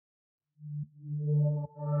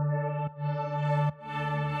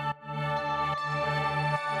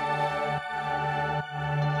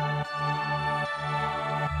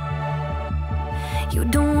You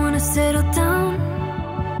don't wanna settle down,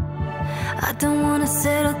 I don't wanna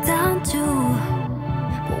settle down too.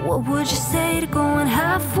 But what would you say to going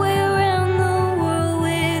halfway around the world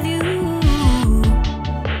with you?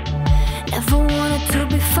 Never wanted to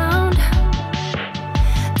be found.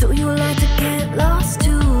 Do you like to get lost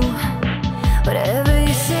too? Whatever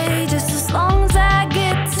you say, just as long as I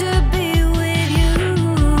get to be with you.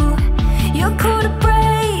 You're cool to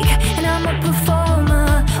break, and I'm a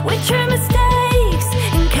performer. We trim mistakes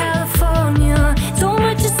in California. So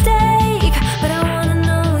much at stake, but I wanna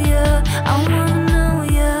know ya, I wanna know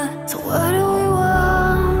ya. So what do we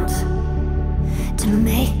want to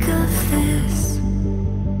make of this?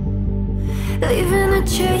 Leaving a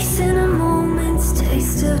trace in a moment's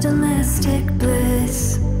taste of domestic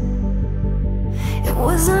bliss. It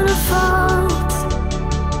wasn't a fault,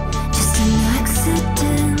 just an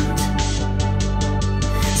accident.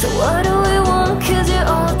 So what do we want? 'Cause you're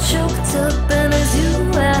all choked up and it's you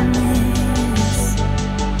I miss.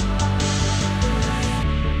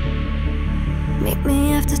 Meet me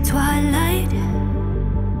after twilight.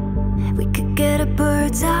 We could get a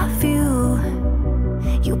bird's eye view.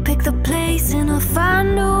 You pick the place and I'll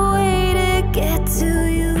find a way to get to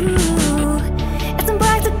you. It's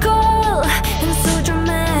impractical and so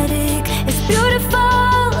dramatic. It's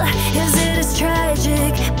beautiful, yes it is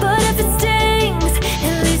tragic. But if it stings,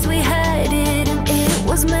 at least we had it and it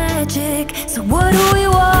was magic. So what do we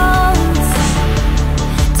want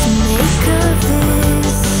to make of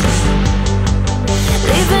this?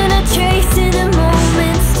 Leaving a trace in a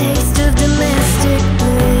moment's taste of domestic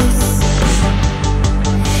bliss.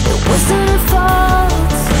 It wasn't a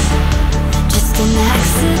fault, just an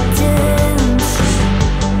accident.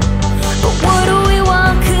 But what do we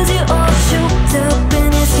want? 'Cause you're all choked up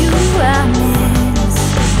and it's you I miss.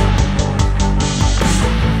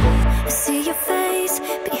 I see your face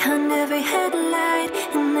behind every headlight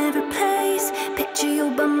in every place. Picture you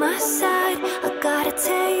by my side. I got a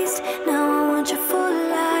taste, now I want your full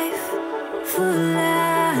life, full life.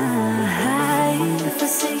 If I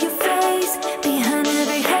see your face behind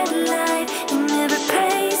every headlight in every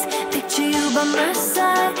place, picture you by my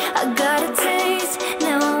side. I got a taste,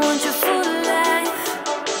 now I want your full life.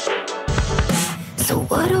 So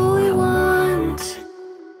what do we want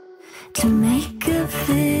to make of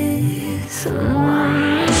this?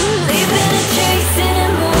 Leaving a trace in a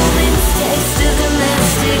moment's taste of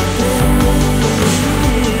domestic bliss.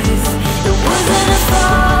 It wasn't a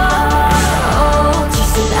fault,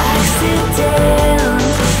 just an accident.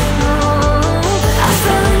 I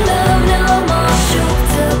fell in love, now I'm all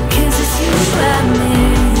choked up 'cause it's you I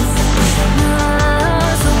miss.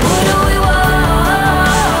 So what do we want?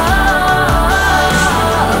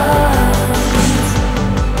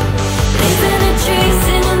 Leaving a trace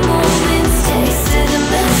in a moment's taste of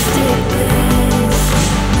domestic bliss.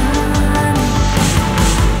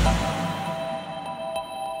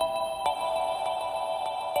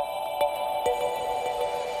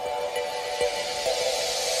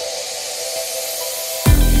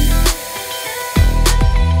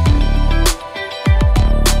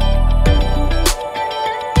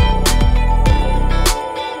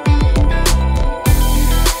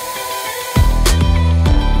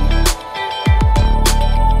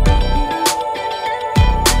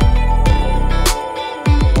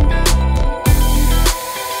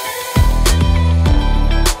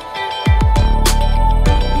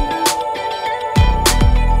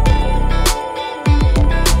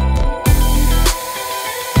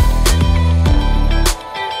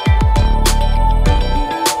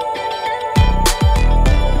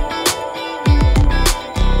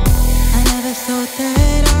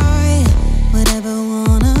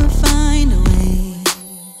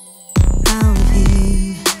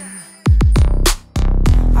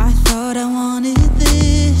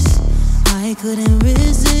 Couldn't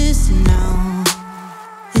resist, and now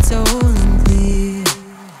it's over.